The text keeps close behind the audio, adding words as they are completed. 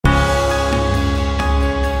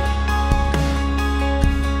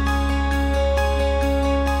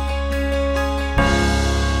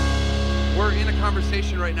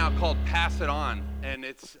right now called Pass It On, and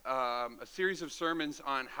it's a series of sermons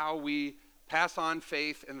on how we pass on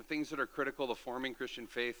faith and the things that are critical to forming Christian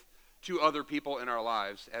faith to other people in our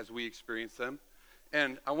lives as we experience them.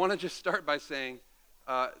 And I want to just start by saying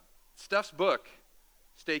Steph's book,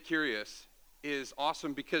 Stay Curious, is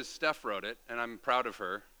awesome because Steph wrote it, and I'm proud of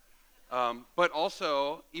her. But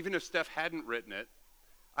also, even if Steph hadn't written it,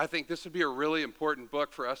 I think this would be a really important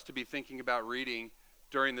book for us to be thinking about reading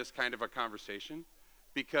during this kind of a conversation,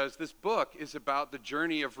 because this book is about the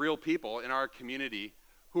journey of real people in our community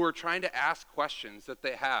who are trying to ask questions that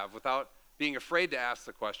they have without being afraid to ask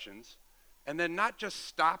the questions, and then not just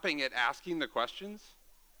stopping at asking the questions,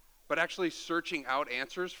 but actually searching out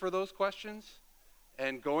answers for those questions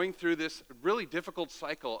and going through this really difficult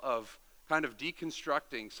cycle of kind of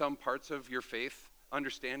deconstructing some parts of your faith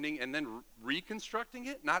understanding and then reconstructing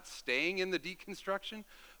it, not staying in the deconstruction,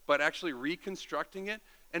 but actually reconstructing it.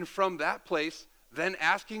 And from that place, then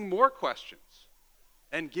asking more questions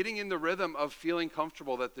and getting in the rhythm of feeling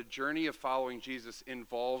comfortable that the journey of following Jesus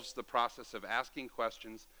involves the process of asking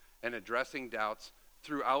questions and addressing doubts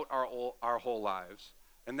throughout our whole lives.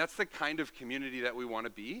 And that's the kind of community that we want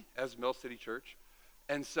to be as Mill City Church.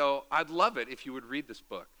 And so I'd love it if you would read this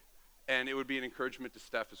book, and it would be an encouragement to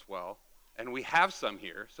Steph as well. And we have some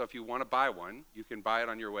here, so if you want to buy one, you can buy it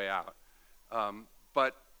on your way out.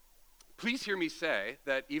 But please hear me say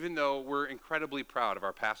that even though we're incredibly proud of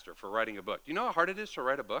our pastor for writing a book, do you know how hard it is to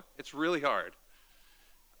write a book? It's really hard.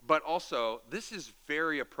 But also, this is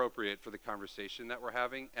very appropriate for the conversation that we're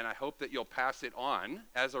having, and I hope that you'll pass it on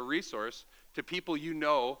as a resource to people you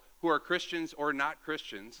know who are Christians or not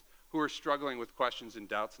Christians who are struggling with questions and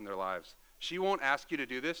doubts in their lives. She won't ask you to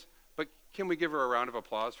do this, but can we give her a round of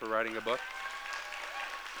applause for writing a book?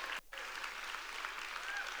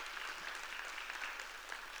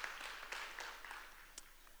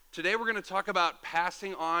 Today we're going to talk about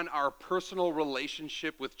passing on our personal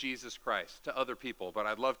relationship with Jesus Christ to other people, but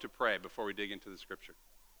I'd love to pray before we dig into the scripture.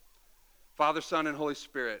 Father, Son, and Holy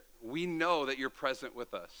Spirit, we know that you're present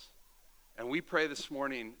with us, and we pray this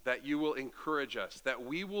morning that you will encourage us, that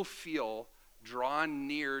we will feel drawn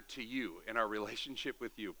near to you in our relationship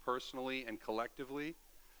with you personally and collectively,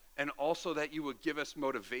 and also that you would give us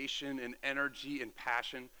motivation and energy and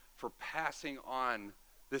passion for passing on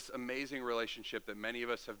this amazing relationship that many of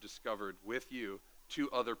us have discovered with you to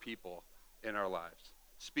other people in our lives.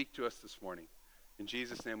 Speak to us this morning. In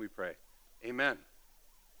Jesus' name we pray. Amen.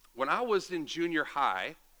 When I was in junior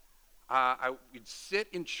high, I would sit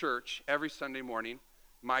in church every Sunday morning.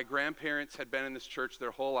 My grandparents had been in this church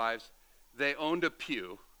their whole lives. They owned a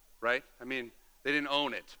pew, right? I mean, they didn't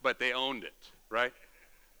own it, but they owned it, right?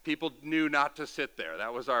 People knew not to sit there.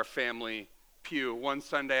 That was our family pew. One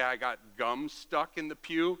Sunday I got gum stuck in the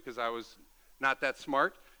pew because I was not that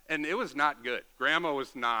smart, and it was not good. Grandma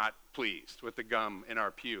was not pleased with the gum in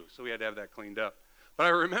our pew, so we had to have that cleaned up. But I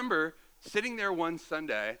remember sitting there one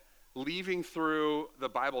Sunday, leaving through the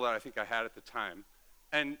Bible that I think I had at the time,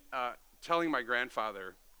 and telling my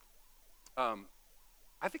grandfather,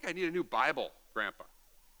 I think I need a new Bible, Grandpa.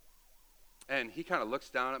 And he kind of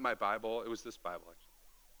looks down at my Bible. It was this Bible,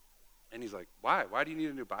 actually. And he's like, why? Why do you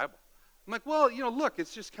need a new Bible? I'm like, well, look,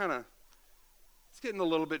 it's just it's getting a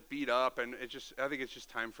little bit beat up, and I think it's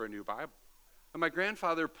just time for a new Bible. And my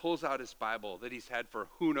grandfather pulls out his Bible that he's had for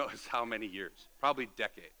who knows how many years, probably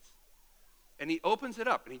decades. And he opens it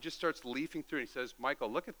up, and he just starts leafing through, and he says, Michael,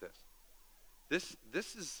 look at this.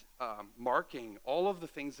 This is marking all of the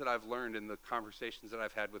things that I've learned in the conversations that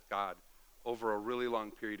I've had with God over a really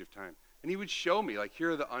long period of time. And he would show me, like,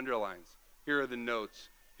 here are the underlines, here are the notes,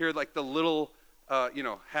 here are like the little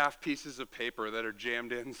half pieces of paper that are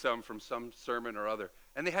jammed in some from some sermon or other.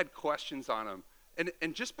 And they had questions on them.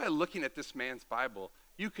 And just by looking at this man's Bible,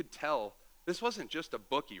 you could tell this wasn't just a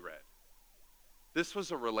book he read. This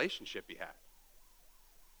was a relationship he had.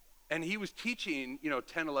 And he was teaching,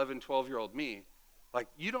 10, 11, 12-year-old me, like,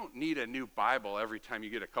 you don't need a new Bible every time you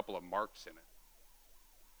get a couple of marks in it.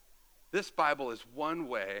 This Bible is one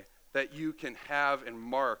way that you can have and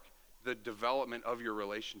mark the development of your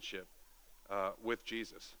relationship with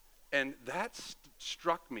Jesus. And that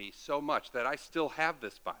struck me so much that I still have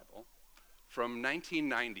this Bible from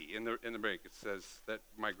 1990. In the break, it says that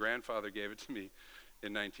my grandfather gave it to me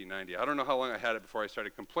in 1990. I don't know how long I had it before I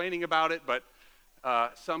started complaining about it, but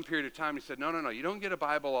some period of time he said, no, you don't get a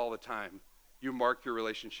Bible all the time. You mark your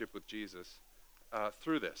relationship with Jesus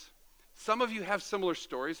through this. Some of you have similar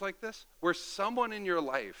stories like this, where someone in your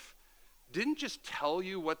life didn't just tell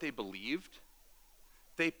you what they believed,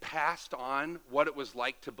 they passed on what it was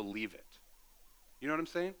like to believe it. You know what I'm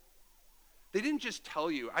saying? They didn't just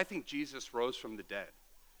tell you, I think Jesus rose from the dead.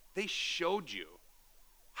 They showed you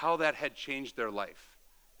how that had changed their life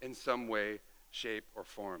in some way, shape, or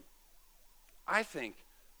form. I think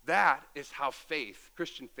that is how faith,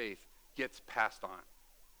 Christian faith, gets passed on.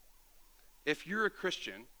 If you're a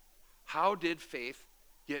Christian, how did faith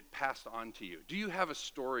get passed on to you? Do you have a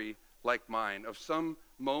story like mine of some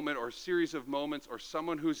moment or series of moments or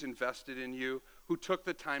someone who's invested in you, who took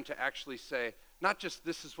the time to actually say, not just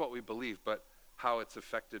this is what we believe, but how it's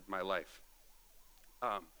affected my life?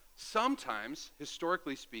 Sometimes,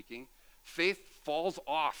 historically speaking, faith falls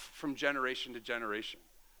off from generation to generation.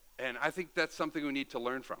 And I think that's something we need to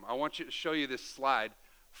learn from. I want you to show you this slide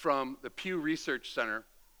from the Pew Research Center.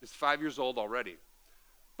 It's 5 years old already.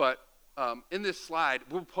 But in this slide,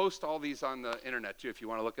 we'll post all these on the internet too if you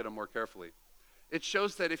want to look at them more carefully. It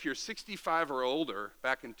shows that if you're 65 or older,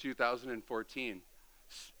 back in 2014,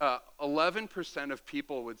 11% of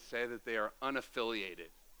people would say that they are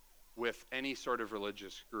unaffiliated with any sort of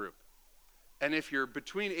religious group. And if you're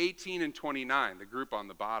between 18 and 29, the group on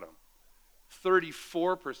the bottom,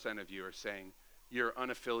 34% of you are saying you're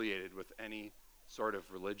unaffiliated with any sort of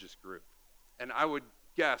religious group. And I would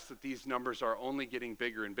guess that these numbers are only getting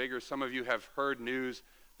bigger and bigger. Some of you have heard news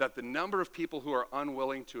that the number of people who are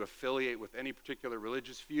unwilling to affiliate with any particular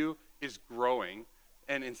religious view is growing,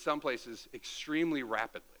 and in some places extremely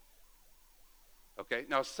rapidly. Okay,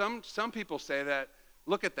 now some people say that,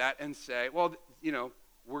 look at that and say, well,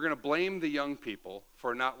 we're going to blame the young people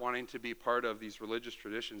for not wanting to be part of these religious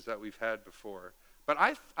traditions that we've had before. But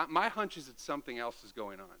my hunch is that something else is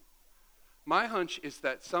going on. My hunch is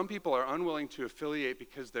that some people are unwilling to affiliate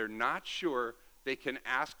because they're not sure they can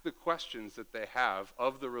ask the questions that they have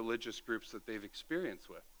of the religious groups that they've experienced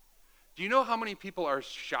with. Do you know how many people are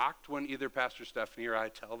shocked when either Pastor Stephanie or I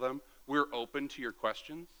tell them we're open to your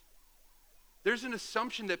questions? There's an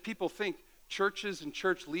assumption that people think churches and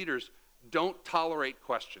church leaders don't tolerate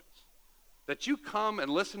questions, that you come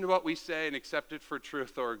and listen to what we say and accept it for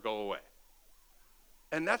truth or go away.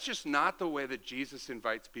 And that's just not the way that Jesus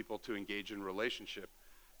invites people to engage in relationship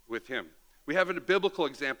with him. We have a biblical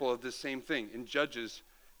example of this same thing in Judges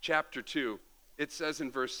chapter 2. It says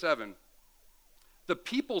in verse 7, "The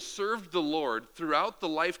people served the Lord throughout the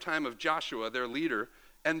lifetime of Joshua, their leader,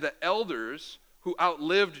 and the elders who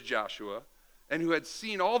outlived Joshua and who had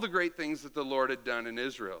seen all the great things that the Lord had done in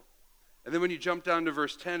Israel." And then when you jump down to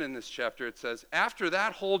verse 10 in this chapter, it says, "After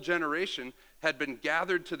that whole generation had been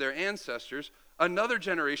gathered to their ancestors, another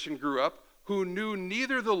generation grew up who knew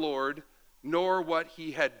neither the Lord nor what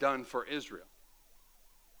he had done for Israel."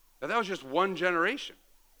 Now that was just one generation.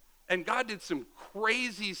 And God did some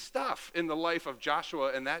crazy stuff in the life of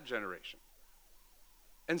Joshua and that generation.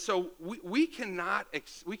 And so we cannot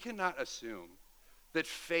assume that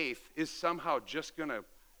faith is somehow just going to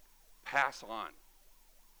pass on.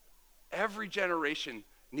 Every generation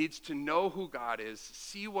needs to know who God is,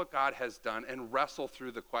 see what God has done, and wrestle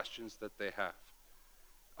through the questions that they have.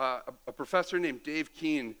 A professor named Dave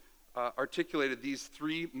Keene articulated these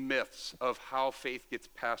 3 myths of how faith gets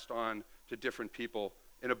passed on to different people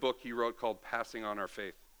in a book he wrote called Passing on Our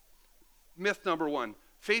Faith. Myth number 1,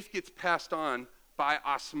 faith gets passed on by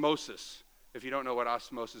osmosis. If you don't know what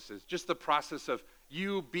osmosis is, just the process of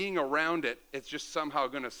you being around it, it's just somehow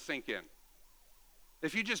going to sink in.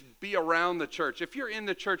 If you just be around the church, if you're in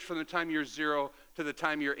the church from the time you're 0 to the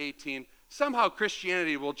time you're 18, somehow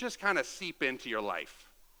Christianity will just kind of seep into your life.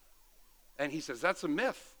 And he says, that's a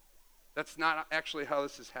myth. That's not actually how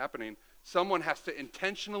this is happening. Someone has to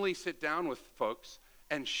intentionally sit down with folks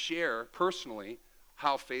and share personally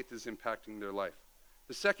how faith is impacting their life.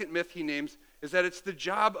 The second myth he names is that it's the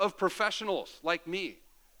job of professionals like me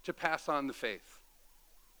to pass on the faith.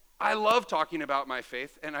 I love talking about my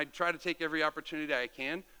faith, and I try to take every opportunity I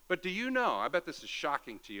can, but do you know, I bet this is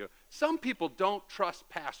shocking to you, some people don't trust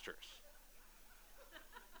pastors.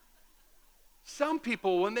 Some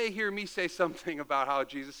people, when they hear me say something about how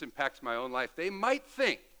Jesus impacts my own life, they might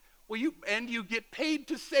think, well, you get paid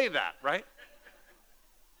to say that, right?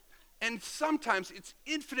 And sometimes it's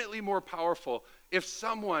infinitely more powerful if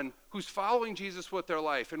someone who's following Jesus with their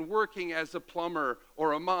life and working as a plumber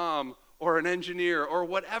or a mom or an engineer or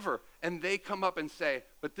whatever, and they come up and say,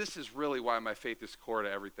 but this is really why my faith is core to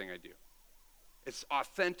everything I do. It's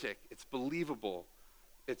authentic, it's believable,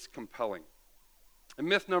 it's compelling. And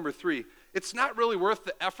myth number 3, it's not really worth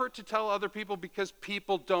the effort to tell other people because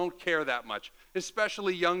people don't care that much,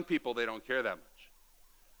 especially young people, they don't care that much.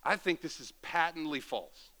 I think this is patently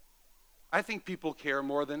false. I think people care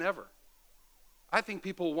more than ever. I think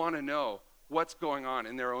people want to know what's going on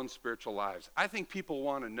in their own spiritual lives. I think people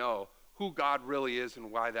want to know who God really is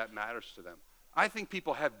and why that matters to them. I think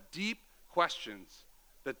people have deep questions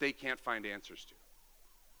that they can't find answers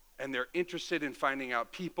to. and they're interested in finding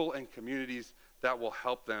out people and communities that will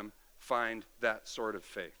help them find that sort of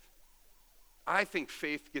faith. I think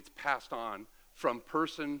faith gets passed on from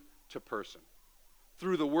person to person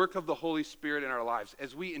through the work of the Holy Spirit in our lives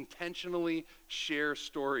as we intentionally share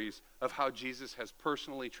stories of how Jesus has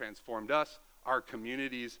personally transformed us, our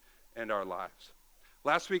communities, and our lives.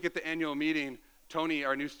 Last week at the annual meeting, Tony,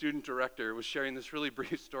 our new student director, was sharing this really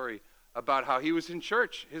brief story about how he was in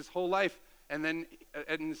church his whole life, and then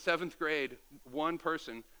in the 7th grade, one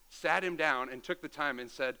person sat him down and took the time and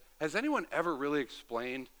said, has anyone ever really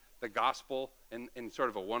explained the gospel in sort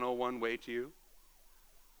of a 101 way to you?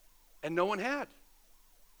 And no one had.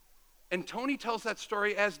 And Tony tells that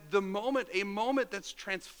story as a moment that's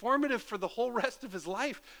transformative for the whole rest of his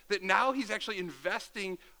life, that now he's actually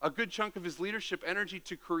investing a good chunk of his leadership energy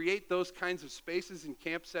to create those kinds of spaces in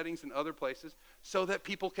camp settings and other places so that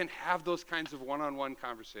people can have those kinds of one-on-one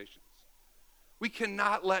conversations. We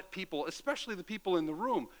cannot let people, especially the people in the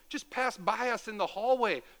room, just pass by us in the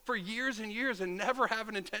hallway for years and years and never have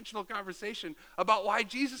an intentional conversation about why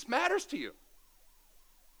Jesus matters to you.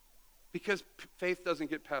 Because faith doesn't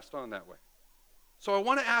get passed on that way. So I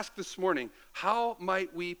want to ask this morning, how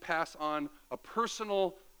might we pass on a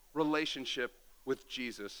personal relationship with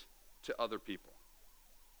Jesus to other people?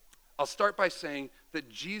 I'll start by saying that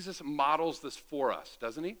Jesus models this for us,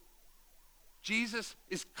 doesn't he? Jesus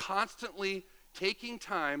is constantly taking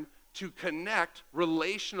time to connect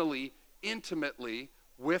relationally, intimately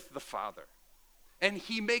with the Father. And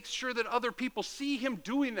he makes sure that other people see him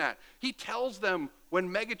doing that. He tells them when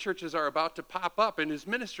megachurches are about to pop up in his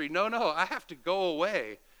ministry, no, I have to go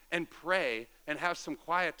away and pray and have some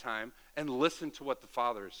quiet time and listen to what the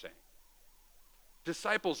Father is saying.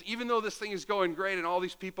 Disciples, even though this thing is going great and all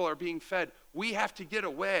these people are being fed, we have to get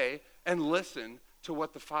away and listen to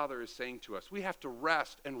what the Father is saying to us. We have to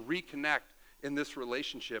rest and reconnect in this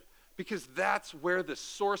relationship because that's where the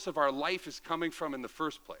source of our life is coming from in the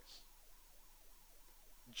first place.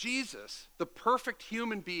 Jesus, the perfect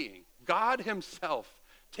human being, God himself,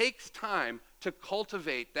 takes time to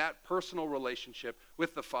cultivate that personal relationship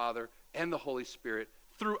with the Father and the Holy Spirit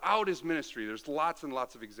throughout his ministry. There's lots and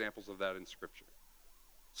lots of examples of that in Scripture.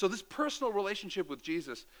 So this personal relationship with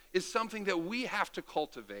Jesus is something that we have to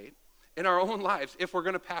cultivate in our own lives if we're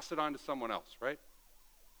going to pass it on to someone else, right?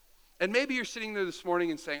 And maybe you're sitting there this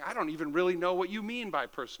morning and saying, I don't even really know what you mean by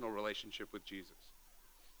personal relationship with Jesus.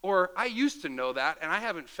 Or I used to know that, and I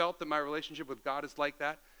haven't felt that my relationship with God is like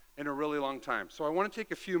that in a really long time. So I want to take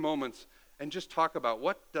a few moments and just talk about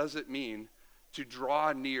what does it mean to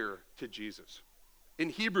draw near to Jesus. In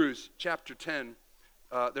Hebrews chapter 10,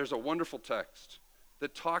 there's a wonderful text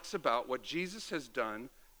that talks about what Jesus has done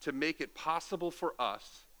to make it possible for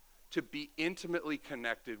us to be intimately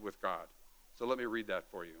connected with God. So let me read that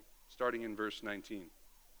for you, starting in verse 19.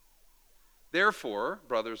 Therefore,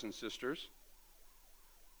 brothers and sisters,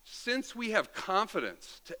 since we have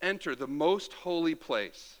confidence to enter the most holy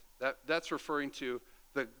place, that's referring to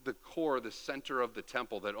the core, the center of the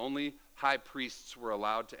temple that only high priests were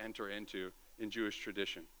allowed to enter into in Jewish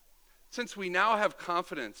tradition. Since we now have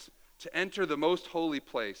confidence to enter the most holy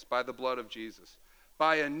place by the blood of Jesus,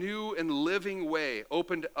 by a new and living way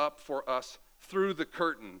opened up for us through the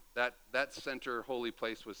curtain, that center holy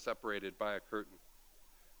place was separated by a curtain.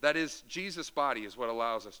 That is, Jesus' body is what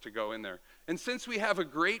allows us to go in there. And since we have a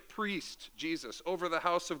great priest, Jesus, over the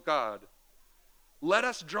house of God, let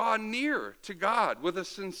us draw near to God with a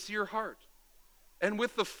sincere heart and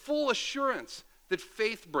with the full assurance that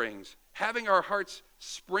faith brings, having our hearts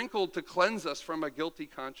sprinkled to cleanse us from a guilty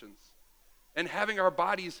conscience and having our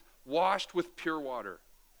bodies washed with pure water.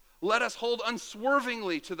 Let us hold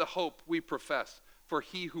unswervingly to the hope we profess, for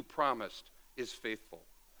he who promised is faithful.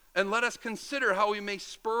 And let us consider how we may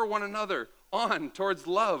spur one another on towards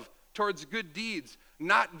love, towards good deeds,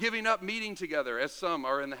 not giving up meeting together, as some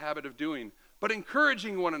are in the habit of doing, but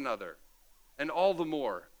encouraging one another, and all the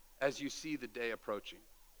more as you see the day approaching.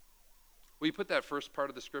 Will you put that first part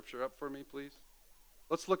of the scripture up for me, please?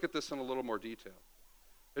 Let's look at this in a little more detail.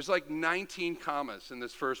 There's like 19 commas in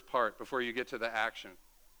this first part before you get to the action.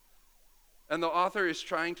 And the author is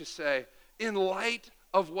trying to say, in light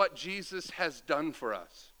of what Jesus has done for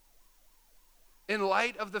us, in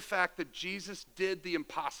light of the fact that Jesus did the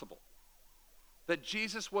impossible, that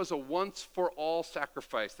Jesus was a once-for-all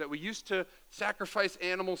sacrifice, that we used to sacrifice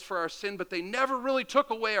animals for our sin, but they never really took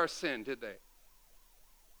away our sin, did they?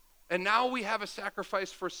 And now we have a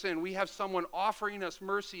sacrifice for sin. We have someone offering us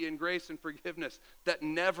mercy and grace and forgiveness that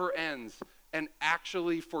never ends and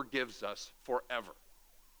actually forgives us forever.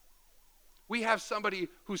 We have somebody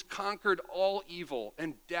who's conquered all evil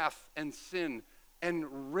and death and sin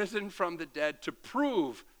and risen from the dead to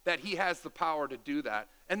prove that he has the power to do that,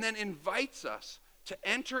 and then invites us to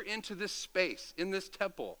enter into this space, in this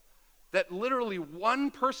temple, that literally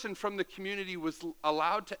one person from the community was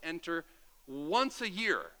allowed to enter once a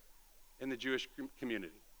year in the Jewish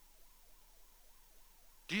community.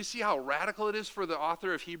 Do you see how radical it is for the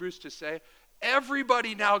author of Hebrews to say,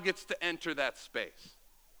 everybody now gets to enter that space?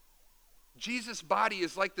 Jesus' body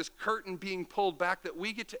is like this curtain being pulled back that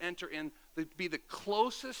we get to enter in, to be the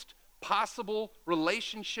closest possible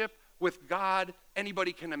relationship with God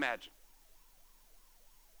anybody can imagine.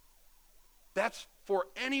 That's for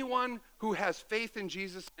anyone who has faith in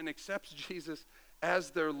Jesus and accepts Jesus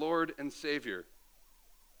as their Lord and Savior.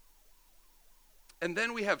 And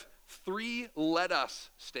then we have 3 let us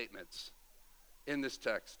statements in this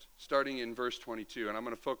text, starting in verse 22, and I'm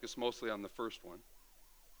going to focus mostly on the first one.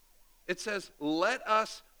 It says, let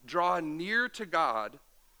us draw near to God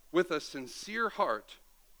with a sincere heart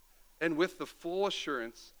and with the full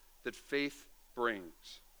assurance that faith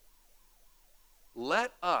brings.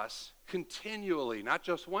 Let us continually, not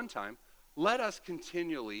just one time, let us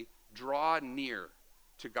continually draw near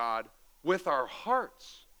to God with our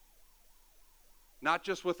hearts. Not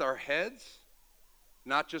just with our heads,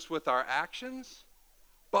 not just with our actions,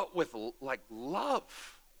 but with like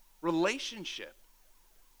love, relationship,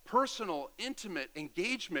 personal, intimate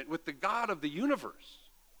engagement with the God of the universe.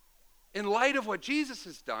 In light of what Jesus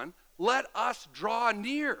has done, let us draw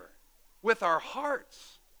near with our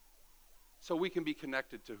hearts so we can be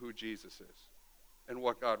connected to who Jesus is and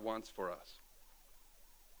what God wants for us.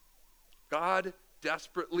 God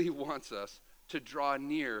desperately wants us to draw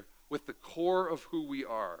near with the core of who we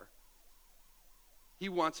are. He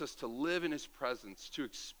wants us to live in his presence, to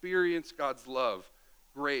experience God's love,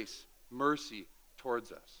 grace, mercy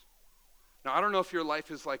towards us. Now, I don't know if your life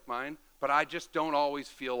is like mine, but I just don't always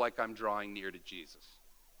feel like I'm drawing near to Jesus.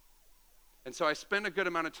 And so I spent a good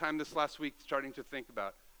amount of time this last week starting to think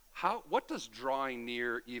about what does drawing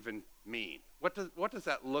near even mean? What does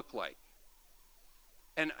that look like?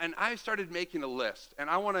 And I started making a list, and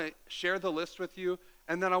I want to share the list with you,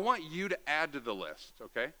 and then I want you to add to the list,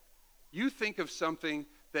 okay? You think of something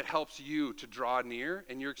that helps you to draw near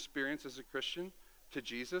in your experience as a Christian to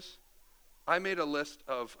Jesus. I made a list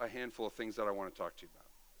of a handful of things that I want to talk to you about.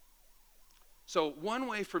 So one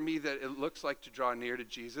way for me that it looks like to draw near to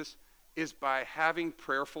Jesus is by having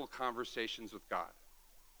prayerful conversations with God.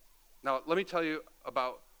 Now, let me tell you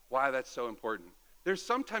about why that's so important. There's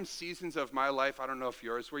sometimes seasons of my life, I don't know if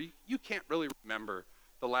yours, where you can't really remember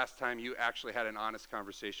the last time you actually had an honest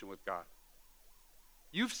conversation with God.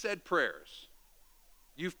 You've said prayers.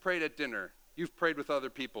 You've prayed at dinner. You've prayed with other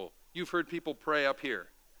people. You've heard people pray up here.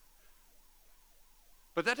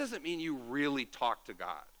 But that doesn't mean you really talk to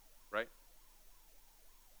God, right?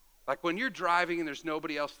 Like when you're driving and there's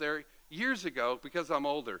nobody else there, years ago, because I'm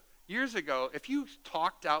older, years ago, if you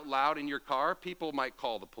talked out loud in your car, people might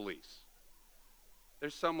call the police.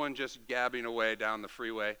 There's someone just gabbing away down the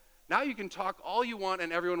freeway. Now you can talk all you want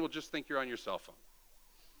and everyone will just think you're on your cell phone.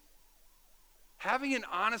 Having an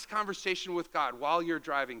honest conversation with God while you're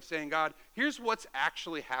driving, saying, God, here's what's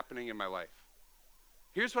actually happening in my life.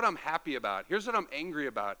 Here's what I'm happy about. Here's what I'm angry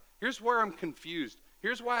about. Here's where I'm confused.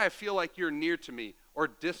 Here's why I feel like you're near to me or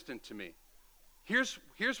distant to me. Here's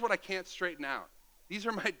what I can't straighten out. These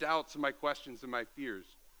are my doubts and my questions and my fears.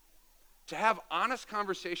 To have honest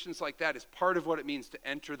conversations like that is part of what it means to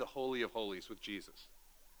enter the Holy of Holies with Jesus.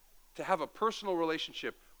 To have a personal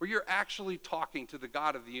relationship where you're actually talking to the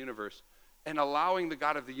God of the universe and allowing the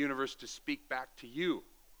God of the universe to speak back to you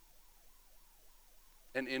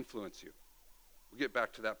and influence you. We'll get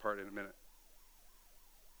back to that part in a minute.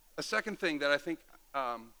 A second thing that I think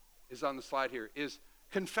is on the slide here is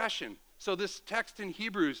confession. So this text in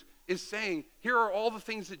Hebrews is saying, here are all the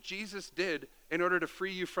things that Jesus did in order to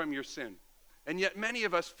free you from your sin. And yet many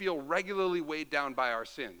of us feel regularly weighed down by our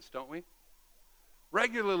sins, don't we?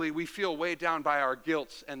 Regularly we feel weighed down by our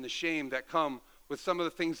guilt and the shame that come with some of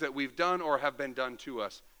the things that we've done or have been done to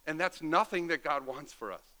us. And that's nothing that God wants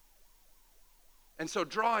for us. And so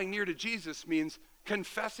drawing near to Jesus means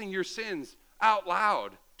confessing your sins out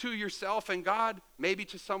loud to yourself and God, maybe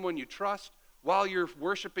to someone you trust, while you're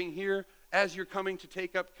worshiping here, as you're coming to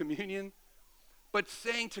take up communion. But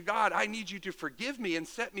saying to God, I need you to forgive me and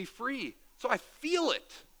set me free. So I feel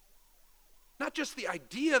it. Not just the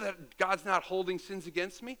idea that God's not holding sins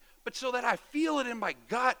against me, but so that I feel it in my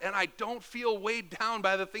gut and I don't feel weighed down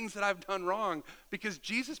by the things that I've done wrong, because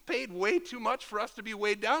Jesus paid way too much for us to be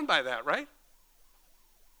weighed down by that, right?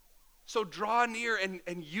 So draw near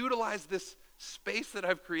and utilize this space that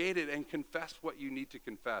I've created and confess what you need to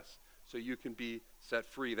confess so you can be set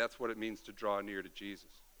free. That's what it means to draw near to Jesus.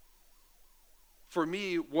 For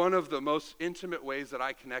me, one of the most intimate ways that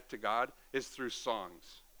I connect to God is through songs.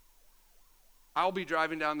 I'll be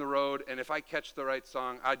driving down the road, and if I catch the right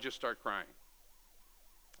song, I just start crying.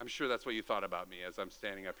 I'm sure that's what you thought about me as I'm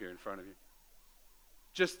standing up here in front of you.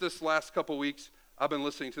 Just this last couple weeks, I've been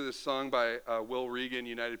listening to this song by Will Regan,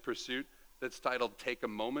 United Pursuit, that's titled Take a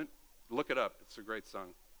Moment. Look it up. It's a great song.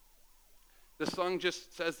 The song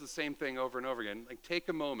just says the same thing over and over again. Like, take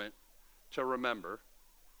a moment to remember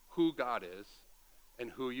who God is and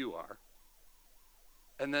who you are.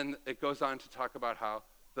 And then it goes on to talk about how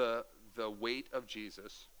the weight of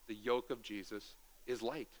Jesus, the yoke of Jesus, is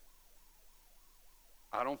light.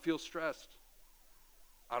 I don't feel stressed.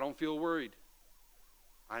 I don't feel worried.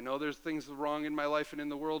 I know there's things wrong in my life and in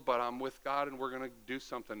the world, but I'm with God and we're going to do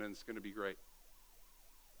something and it's going to be great.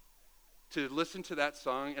 To listen to that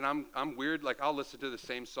song, and I'm weird, like I'll listen to the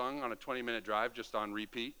same song on a 20-minute drive just on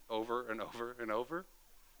repeat over and over and over.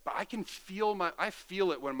 But I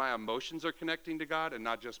feel it when my emotions are connecting to God and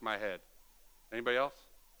not just my head. Anybody else?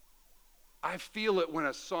 I feel it when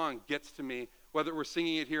a song gets to me, whether we're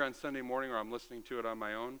singing it here on Sunday morning or I'm listening to it on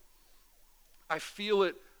my own. I feel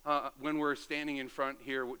it when we're standing in front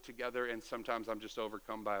here together, and sometimes I'm just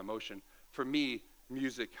overcome by emotion. For me,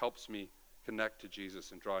 music helps me connect to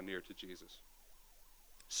Jesus and draw near to Jesus.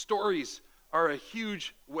 Stories are a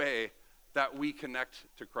huge way that we connect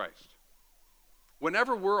to Christ.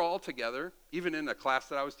 Whenever we're all together, even in the class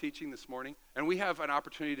that I was teaching this morning, and we have an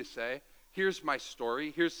opportunity to say, here's my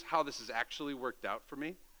story, here's how this has actually worked out for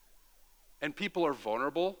me, and people are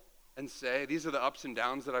vulnerable and say, these are the ups and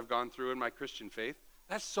downs that I've gone through in my Christian faith,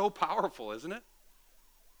 that's so powerful, isn't it?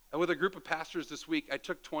 And with a group of pastors this week, I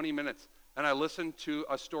took 20 minutes and I listened to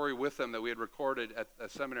a story with them that we had recorded at a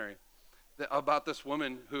seminary about this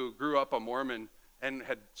woman who grew up a Mormon and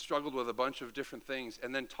had struggled with a bunch of different things,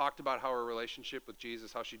 and then talked about how her relationship with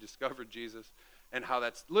Jesus, how she discovered Jesus, and how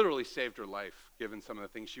that's literally saved her life, given some of the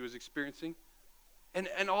things she was experiencing.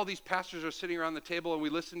 And all these pastors are sitting around the table, and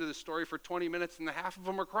we listened to the story for 20 minutes, and the half of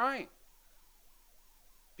them are crying.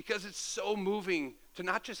 Because it's so moving to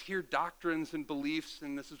not just hear doctrines and beliefs,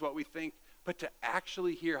 and this is what we think, but to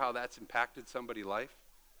actually hear how that's impacted somebody's life.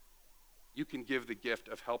 You can give the gift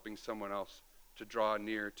of helping someone else to draw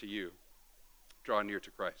near to you, draw near to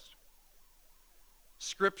Christ.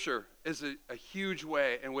 Scripture is a huge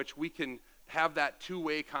way in which we can have that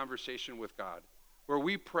two-way conversation with God, where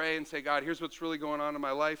we pray and say, God, here's what's really going on in my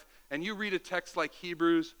life. And you read a text like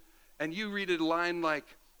Hebrews, and you read a line like,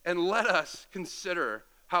 and let us consider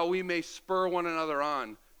how we may spur one another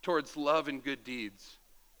on towards love and good deeds.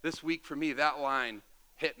 This week for me, that line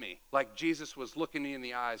hit me, like Jesus was looking me in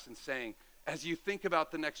the eyes and saying, as you think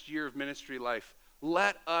about the next year of ministry life,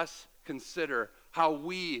 let us consider how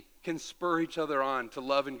we can spur each other on to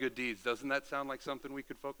love and good deeds. Doesn't that sound like something we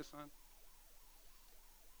could focus on?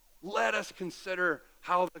 Let us consider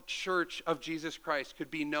how the church of Jesus Christ could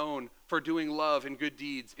be known for doing love and good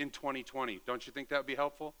deeds in 2020. Don't you think that would be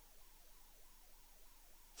helpful?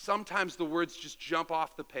 Sometimes the words just jump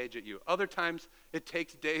off the page at you. Other times it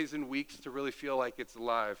takes days and weeks to really feel like it's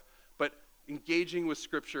alive. But engaging with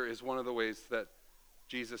Scripture is one of the ways that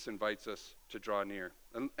Jesus invites us to draw near.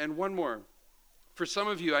 And one more. For some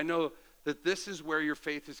of you, I know that this is where your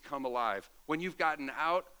faith has come alive. When you've gotten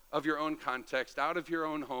out of your own context, out of your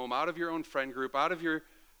own home, out of your own friend group, out of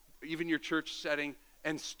even your church setting,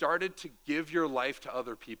 and started to give your life to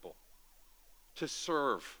other people, to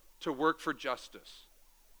serve, to work for justice,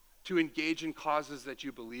 to engage in causes that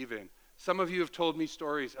you believe in. Some of you have told me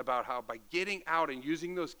stories about how by getting out and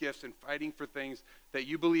using those gifts and fighting for things that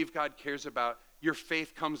you believe God cares about, your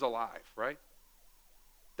faith comes alive, right?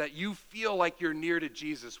 That you feel like you're near to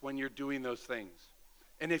Jesus when you're doing those things.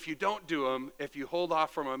 And if you don't do them, if you hold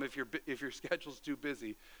off from them, if your schedule's too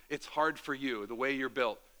busy, it's hard for you, the way you're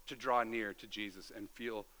built, to draw near to Jesus and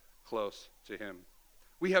feel close to him.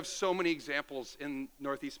 We have so many examples in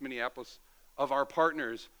Northeast Minneapolis of our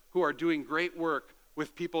partners who are doing great work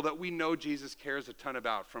with people that we know Jesus cares a ton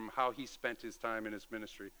about, from how he spent his time in his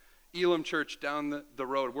ministry. Elam Church down the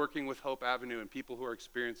road working with Hope Avenue and people who are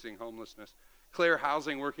experiencing homelessness. Claire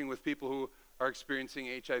Housing working with people who are experiencing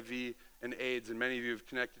HIV and AIDS, and many of you have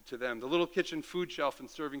connected to them. The Little Kitchen Food Shelf and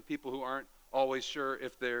serving people who aren't always sure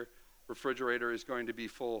if their refrigerator is going to be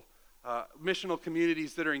full. Missional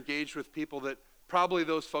communities that are engaged with people that probably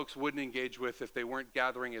those folks wouldn't engage with if they weren't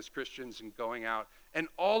gathering as Christians and going out. And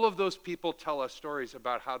all of those people tell us stories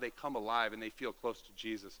about how they come alive and they feel close to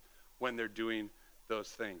Jesus when they're doing those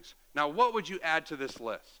things. Now, what would you add to this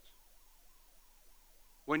list?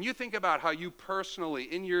 When you think about how you personally,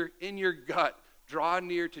 in your gut, draw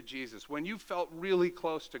near to Jesus, when you felt really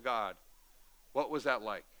close to God, what was that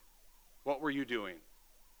like? What were you doing?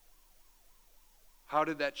 How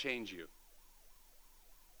did that change you?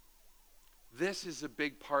 This is a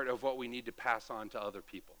big part of what we need to pass on to other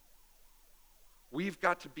people. We've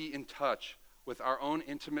got to be in touch with our own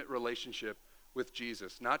intimate relationship with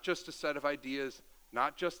Jesus. Not just a set of ideas,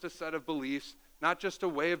 not just a set of beliefs, not just a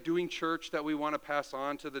way of doing church that we want to pass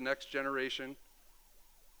on to the next generation.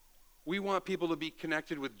 We want people to be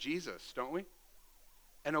connected with Jesus, don't we?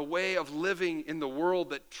 And a way of living in the world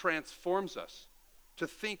that transforms us, to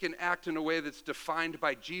think and act in a way that's defined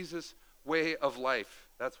by Jesus' way of life.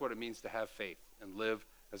 That's what it means to have faith and live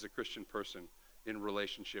as a Christian person in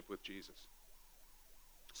relationship with Jesus.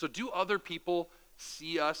 So do other people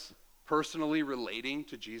see us personally relating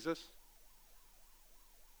to Jesus?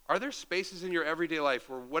 Are there spaces in your everyday life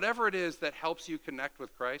where whatever it is that helps you connect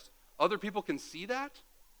with Christ, other people can see that?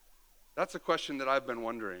 That's a question that I've been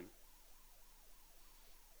wondering.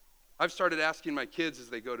 I've started asking my kids as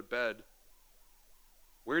they go to bed,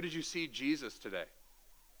 where did you see Jesus today?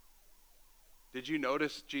 Did you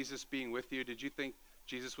notice Jesus being with you? Did you think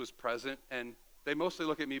Jesus was present? And they mostly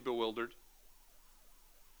look at me bewildered.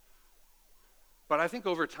 But I think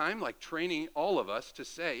over time, like training all of us to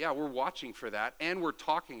say, yeah, we're watching for that, and we're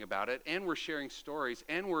talking about it, and we're sharing stories,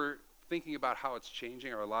 and we're thinking about how it's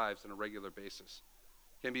changing our lives on a regular basis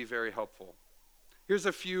can be very helpful. Here's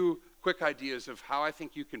a few quick ideas of how I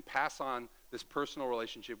think you can pass on this personal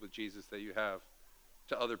relationship with Jesus that you have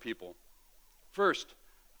to other people. First,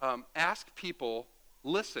 ask people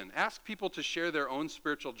to share their own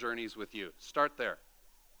spiritual journeys with you. Start there.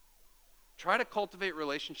 Try to cultivate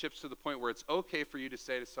relationships to the point where it's okay for you to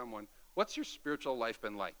say to someone, what's your spiritual life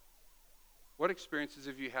been like? What experiences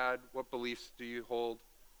have you had? What beliefs do you hold?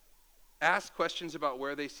 Ask questions about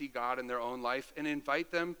where they see God in their own life and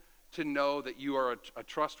invite them to know that you are a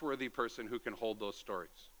trustworthy person who can hold those stories.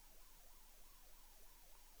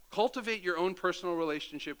 Cultivate your own personal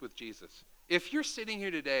relationship with Jesus. If you're sitting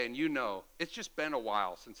here today and you know, it's just been a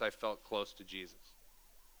while since I felt close to Jesus,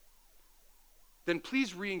 then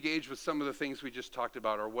please re-engage with some of the things we just talked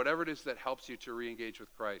about, or whatever it is that helps you to re-engage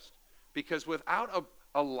with Christ. Because without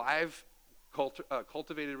a live,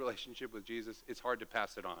 cultivated relationship with Jesus, it's hard to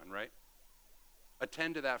pass it on, right?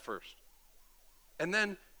 Attend to that first. And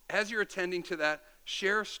then, as you're attending to that,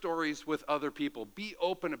 share stories with other people. Be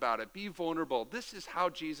open about it. Be vulnerable. This is how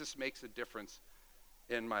Jesus makes a difference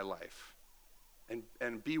in my life.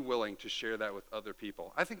 And be willing to share that with other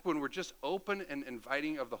people. I think when we're just open and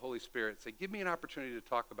inviting of the Holy Spirit, say, give me an opportunity to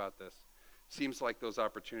talk about this. Seems like those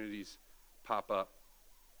opportunities pop up.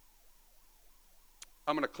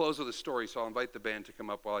 I'm going to close with a story, so I'll invite the band to come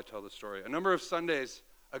up while I tell the story. A number of Sundays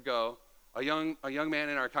ago, a young man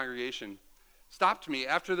in our congregation stopped me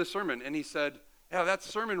after the sermon, and he said, yeah, that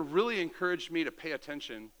sermon really encouraged me to pay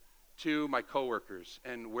attention to my coworkers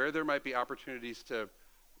and where there might be opportunities to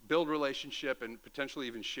build relationship and potentially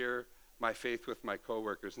even share my faith with my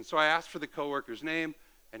coworkers. And so I asked for the coworker's name,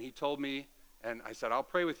 and he told me, and I said, I'll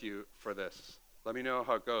pray with you for this. Let me know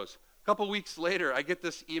how it goes. A couple weeks later, I get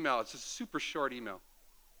this email. It's a super short email.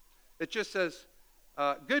 It just says,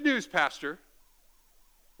 good news, Pastor.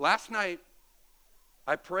 Last night,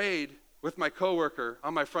 I prayed with my coworker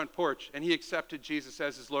on my front porch, and he accepted Jesus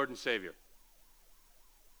as his Lord and Savior.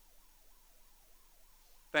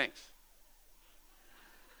 Thanks.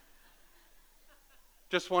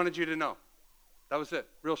 Just wanted you to know. That was it,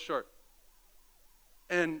 real short.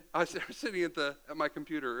 And I was sitting at my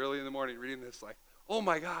computer early in the morning reading this like, oh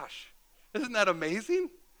my gosh, isn't that amazing?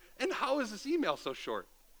 And how is this email so short?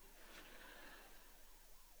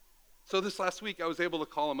 So this last week I was able to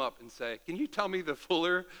call him up and say, can you tell me the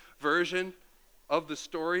fuller version of the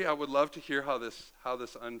story? I would love to hear how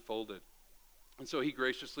this unfolded. And so he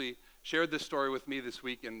graciously shared this story with me this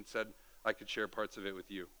week and said I could share parts of it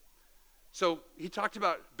with you. So he talked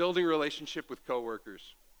about building a relationship with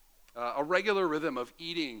coworkers, a regular rhythm of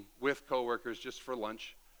eating with coworkers just for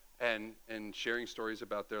lunch and sharing stories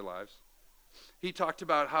about their lives. He talked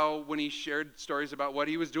about how when he shared stories about what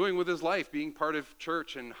he was doing with his life, being part of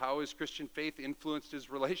church, and how his Christian faith influenced his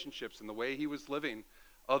relationships and the way he was living,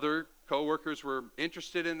 other coworkers were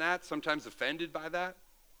interested in that, sometimes offended by that.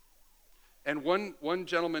 And one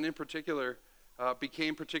gentleman in particular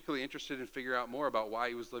became particularly interested in figuring out more about why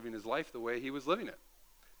he was living his life the way he was living it.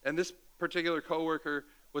 And this particular coworker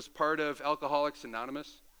was part of Alcoholics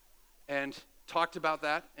Anonymous and talked about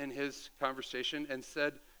that in his conversation and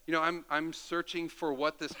said, you know, I'm searching for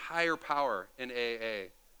what this higher power in AA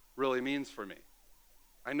really means for me.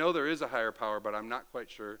 I know there is a higher power, but I'm not quite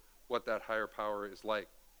sure what that higher power is like.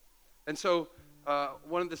 And so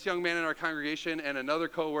this young man in our congregation and another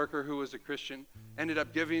coworker who was a Christian ended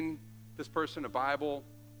up giving this person a Bible,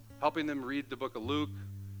 helping them read the book of Luke,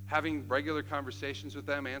 having regular conversations with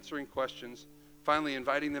them, answering questions, finally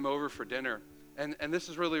inviting them over for dinner. And this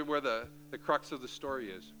is really where the crux of the story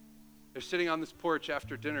is. They're sitting on this porch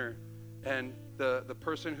after dinner, and the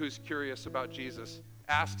person who's curious about Jesus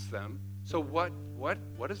asks them, so what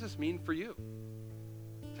does this mean for you?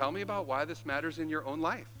 Tell me about why this matters in your own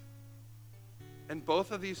life. And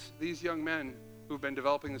both of these young men who've been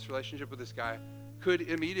developing this relationship with this guy could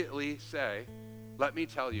immediately say, let me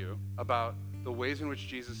tell you about the ways in which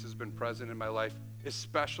Jesus has been present in my life,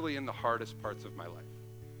 especially in the hardest parts of my life.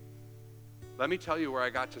 Let me tell you where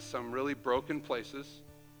I got to some really broken places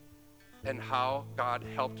and how God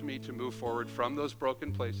helped me to move forward from those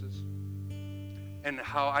broken places, and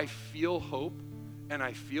how I feel hope and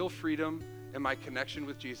I feel freedom in my connection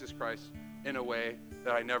with Jesus Christ in a way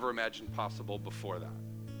that I never imagined possible before that.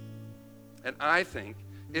 And I think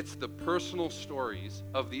it's the personal stories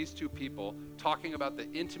of these two people talking about the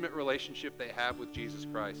intimate relationship they have with Jesus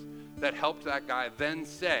Christ that helped that guy then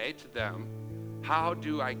say to them, how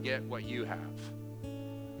do I get what you have?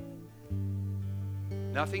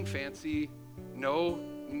 Nothing fancy, no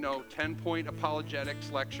 10-point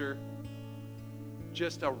apologetics lecture,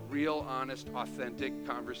 just a real, honest, authentic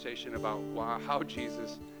conversation about how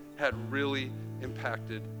Jesus had really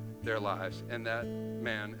impacted their lives. And that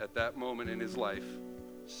man, at that moment in his life,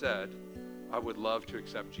 said, I would love to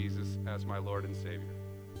accept Jesus as my Lord and Savior.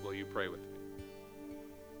 Will you pray with me?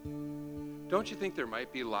 Don't you think there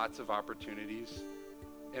might be lots of opportunities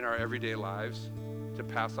in our everyday lives to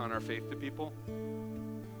pass on our faith to people?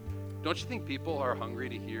 Don't you think people are hungry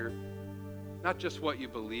to hear not just what you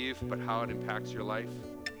believe, but how it impacts your life?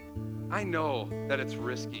 I know that it's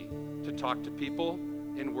risky to talk to people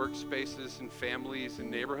in workspaces and families and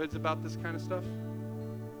neighborhoods about this kind of stuff.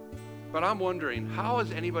 But I'm wondering, how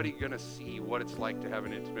is anybody going to see what it's like to have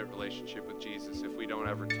an intimate relationship with Jesus if we don't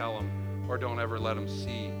ever tell them or don't ever let them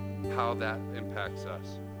see how that impacts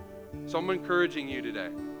us? So I'm encouraging you today.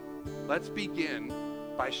 Let's begin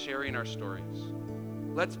by sharing our stories.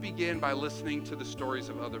 Let's begin by listening to the stories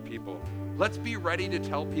of other people. Let's be ready to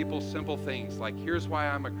tell people simple things like, here's why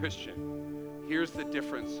I'm a Christian. Here's the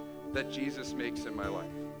difference that Jesus makes in my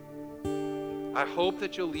life. I hope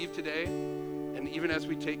that you'll leave today, and even as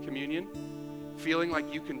we take communion, feeling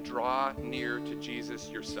like you can draw near to Jesus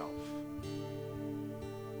yourself.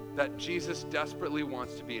 That Jesus desperately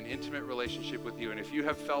wants to be in intimate relationship with you. And if you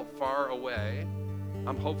have felt far away,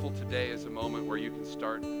 I'm hopeful today is a moment where you can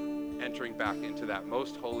start entering back into that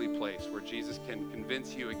most holy place where Jesus can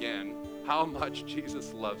convince you again how much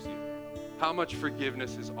Jesus loves you, how much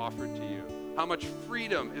forgiveness is offered to you, how much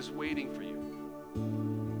freedom is waiting for you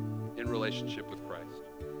in relationship with Christ.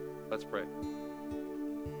 Let's pray.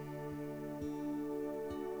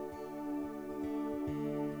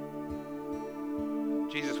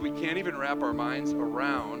 Jesus, we can't even wrap our minds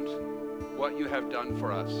around what you have done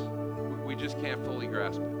for us. We just can't fully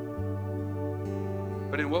grasp it.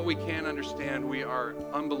 But in what we can understand, we are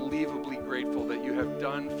unbelievably grateful that you have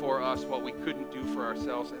done for us what we couldn't do for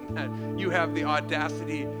ourselves, and that you have the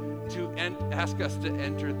audacity to ask us to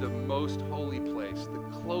enter the most holy place, the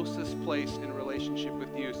closest place in relationship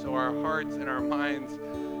with you, so our hearts and our minds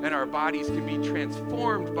and our bodies can be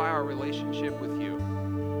transformed by our relationship with you.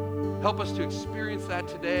 Help us to experience that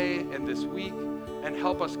today and this week, and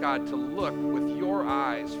help us, God, to look with your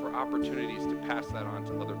eyes for opportunities to pass that on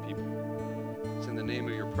to other people. It's in the name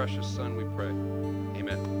of your precious Son we pray.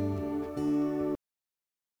 Amen.